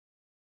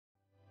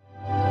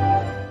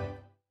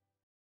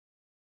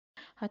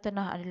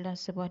Hartanah adalah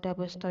sebuah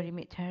double story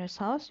mid-terrace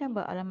house yang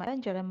beralamatkan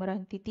Jalan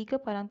Meranti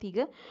 3 Palang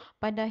 3,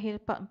 Bandar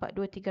Hillpark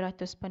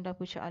 42300 Bandar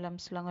Puncak Alam,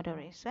 Selangor dan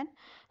Resan.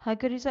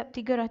 Harga rizab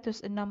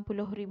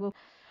RM360,000.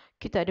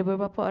 Kita ada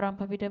beberapa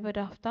orang pembida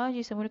berdaftar.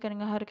 Jika semulakan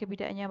dengan harga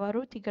bidaan yang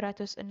baru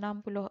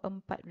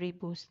RM364,000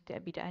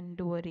 setiap bidaan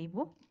RM2,000.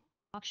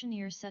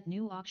 Auctioneer set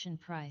new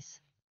auction price.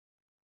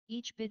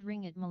 Each bid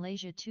ringgit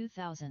Malaysia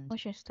 2,000.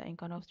 Motion start in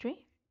count of 3.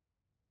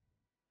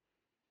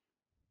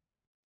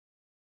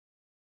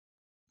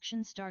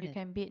 Auction You started.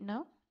 can bid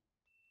now.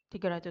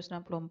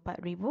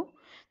 RM364,000,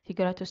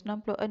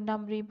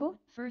 RM366,000,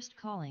 First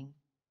calling.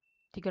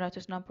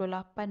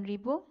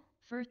 RM368,000,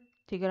 First.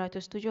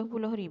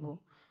 RM370,000,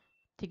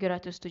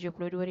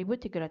 RM372,000,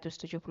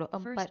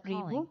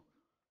 RM374,000.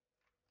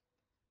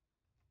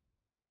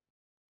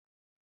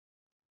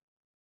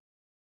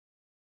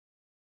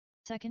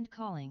 Second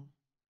calling.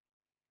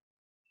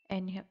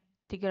 And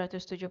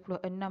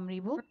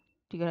RM376,000,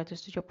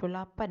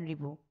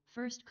 RM378,000,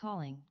 First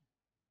calling.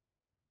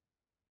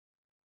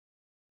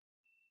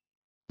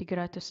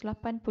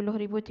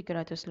 RM380,000,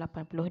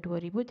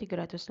 RM382,000,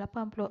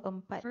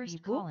 RM384,000.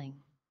 First calling.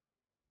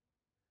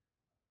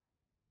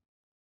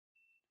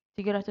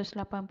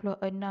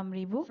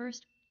 RM386,000,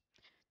 First.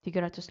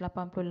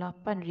 RM388,000,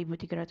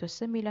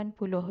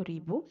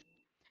 RM390,000,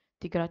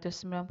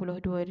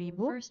 RM392,000.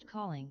 First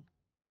calling.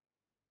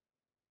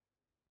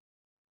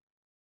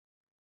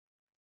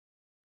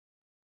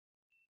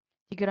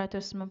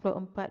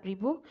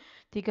 RM394,000,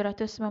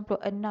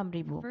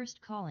 RM396,000.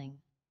 First calling.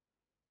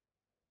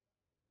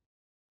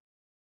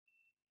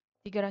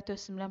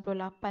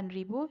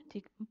 RM398,000,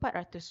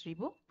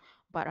 RM400,000,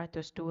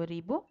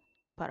 RM402,000,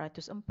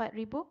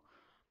 RM404,000,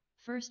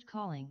 First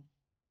calling.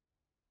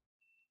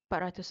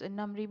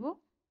 RM406,000,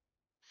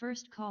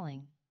 First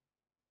calling.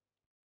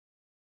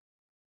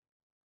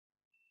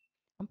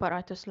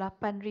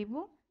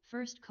 RM408,000,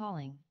 First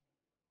calling.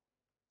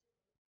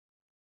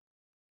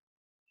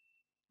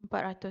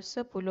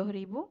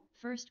 RM410,000,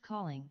 First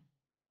calling.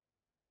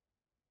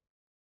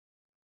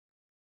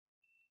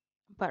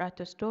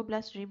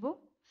 RM412,000,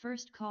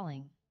 First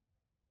calling.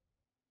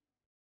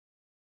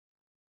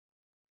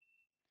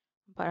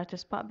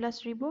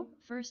 RM414,000,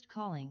 First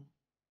calling.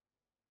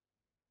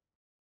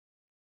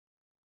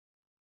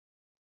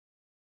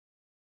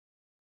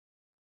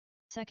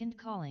 Second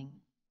calling.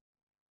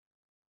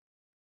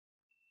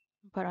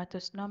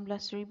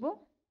 RM416,000,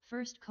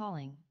 First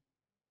calling.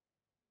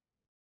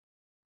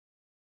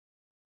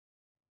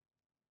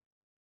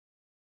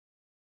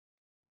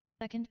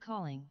 Second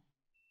calling.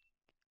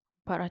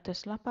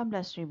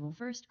 RM418,000,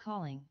 First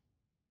calling.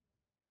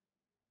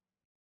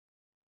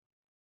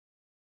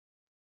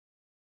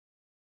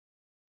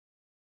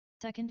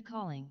 Second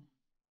calling.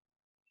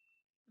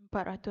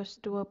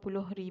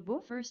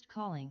 RM420,000, First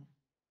calling.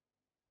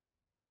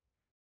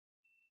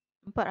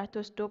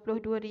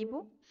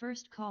 RM422,000,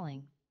 First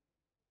calling.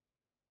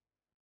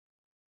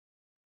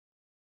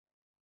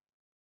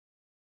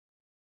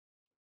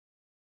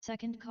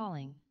 Second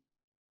calling.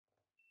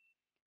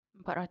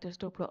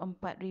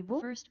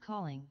 RM424,000, First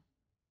calling.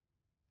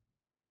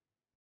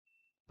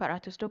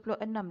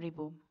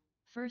 RM426,000,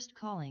 First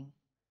calling.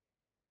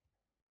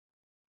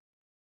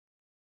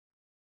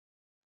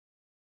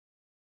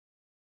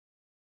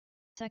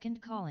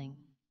 Second calling.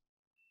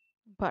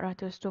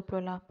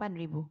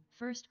 RM428,000,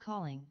 First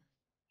calling.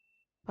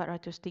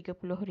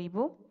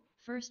 RM430,000,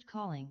 First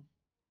calling.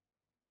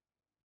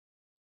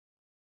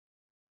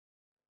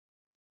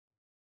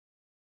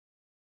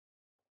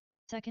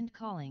 Second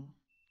calling.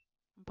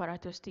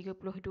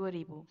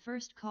 RM432,000,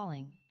 First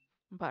calling.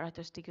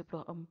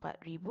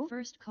 RM434,000,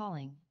 First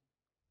calling.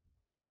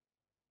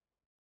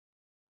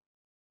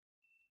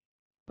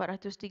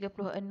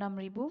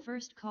 RM436,000,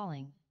 First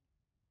calling.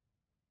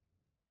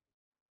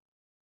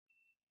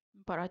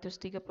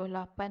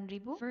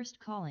 RM438,000, First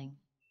calling.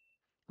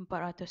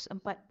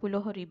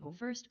 RM440,000,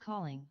 First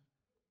calling.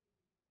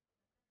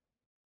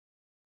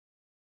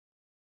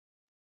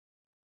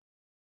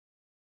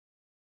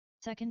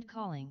 Second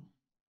calling.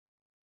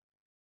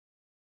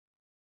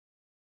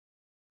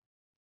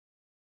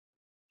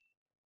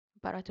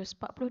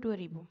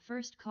 RM442,000,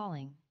 First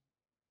calling.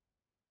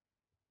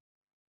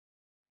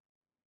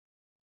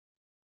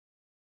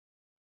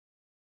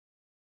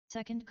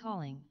 Second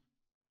calling.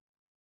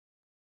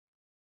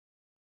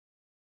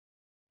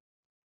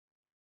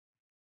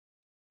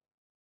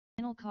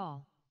 Final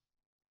call.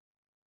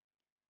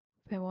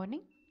 Fair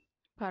warning,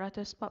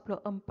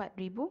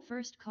 RM444,000,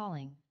 First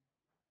calling.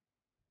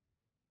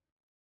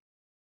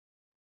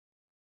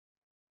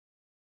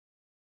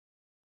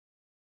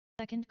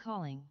 Second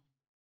calling.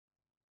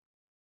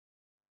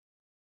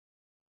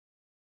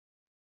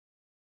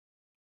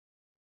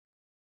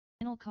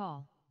 Final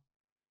call.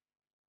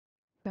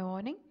 fair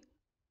warning,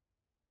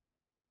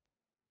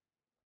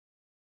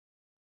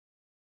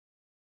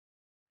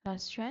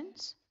 last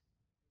chance.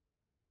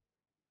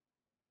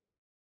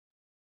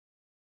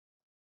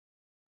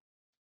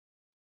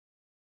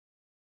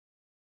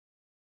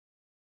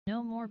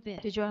 No more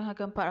bid. Dijual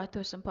harga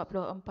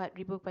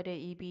RM444,000 pada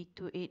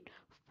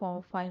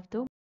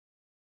EB28452.